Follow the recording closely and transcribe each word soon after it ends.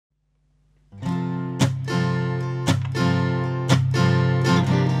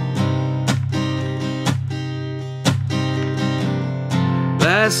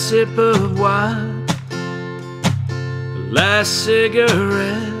last sip of wine, the last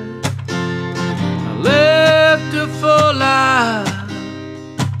cigarette. I left her for life,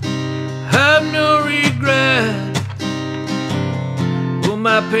 have no regret. Oh,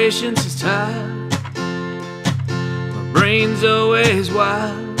 my patience is tired, my brain's always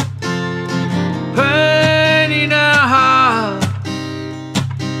wild, painting our heart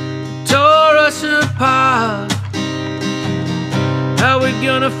tore us apart. How we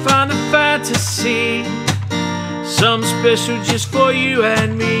gonna find the fantasy, something special just for you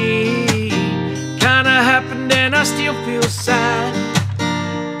and me? Kinda happened and I still feel sad,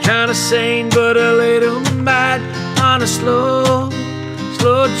 kinda sane but a little mad, on a slow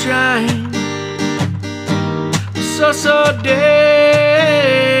train. So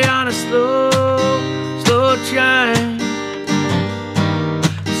day on a slow train.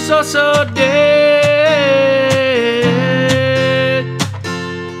 So day.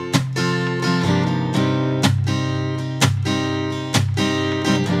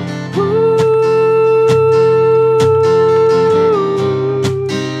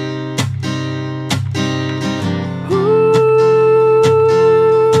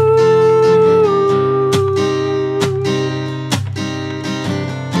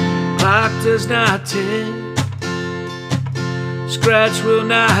 Clock does not tick, scratch will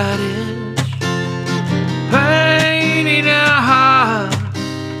not itch, pain in our hearts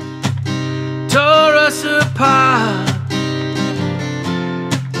tore us apart.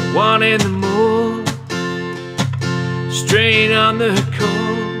 Wanting the more, strain on the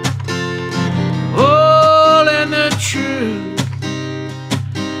core, all in the truth,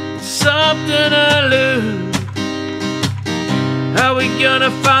 something I lose. How we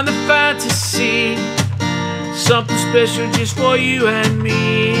gonna find the fantasy, something special just for you and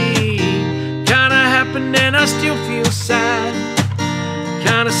me? Kinda happened and I still feel sad,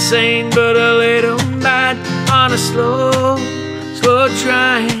 kinda sane but a little mad, on a slow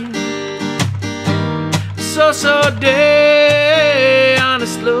train. So day on a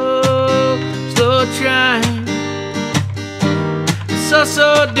slow train.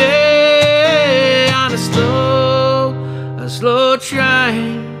 So day on a slow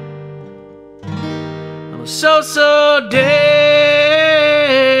train. On a so day.